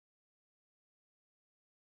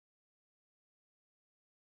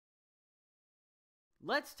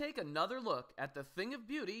Let's take another look at the thing of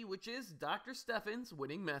beauty, which is Dr. Steffen's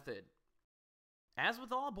winning method. As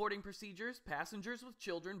with all boarding procedures, passengers with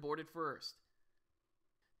children boarded first.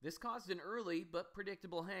 This caused an early but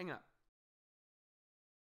predictable hang-up.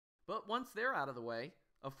 But once they're out of the way,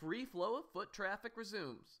 a free flow of foot traffic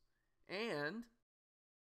resumes, and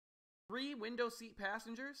 3 window seat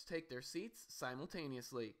passengers take their seats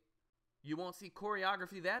simultaneously. You won't see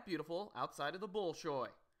choreography that beautiful outside of the Bolshoi.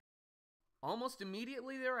 Almost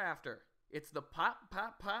immediately thereafter, it's the pop,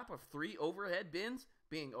 pop, pop of 3 overhead bins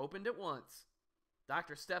being opened at once.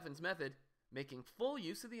 Dr. Steffen's method, making full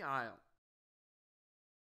use of the aisle.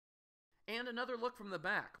 And another look from the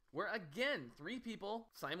back, where again 3 people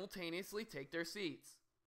simultaneously take their seats,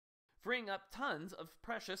 freeing up tons of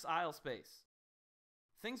precious aisle space.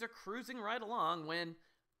 Things are cruising right along when,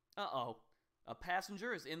 a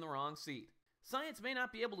passenger is in the wrong seat. Science may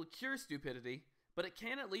not be able to cure stupidity, but it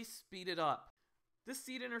can at least speed it up. This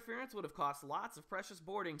seat interference would have cost lots of precious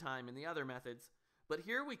boarding time in the other methods, but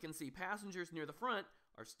here we can see passengers near the front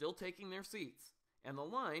are still taking their seats, and the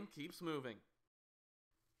line keeps moving.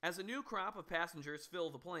 As a new crop of passengers fill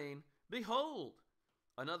the plane, behold,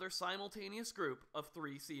 another simultaneous group of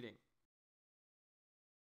 3 seating.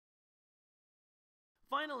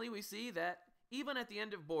 Finally, we see that, even at the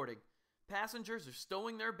end of boarding, passengers are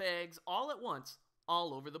stowing their bags all at once,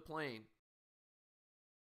 all over the plane.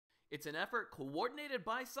 It's an effort coordinated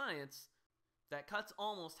by science that cuts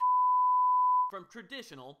almost from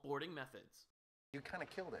traditional boarding methods. You kind of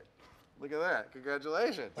killed it. Look at that.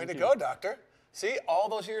 Congratulations. Way to go, doctor. See, all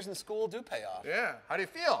those years in school do pay off. Yeah. How do you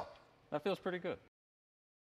feel? That feels pretty good.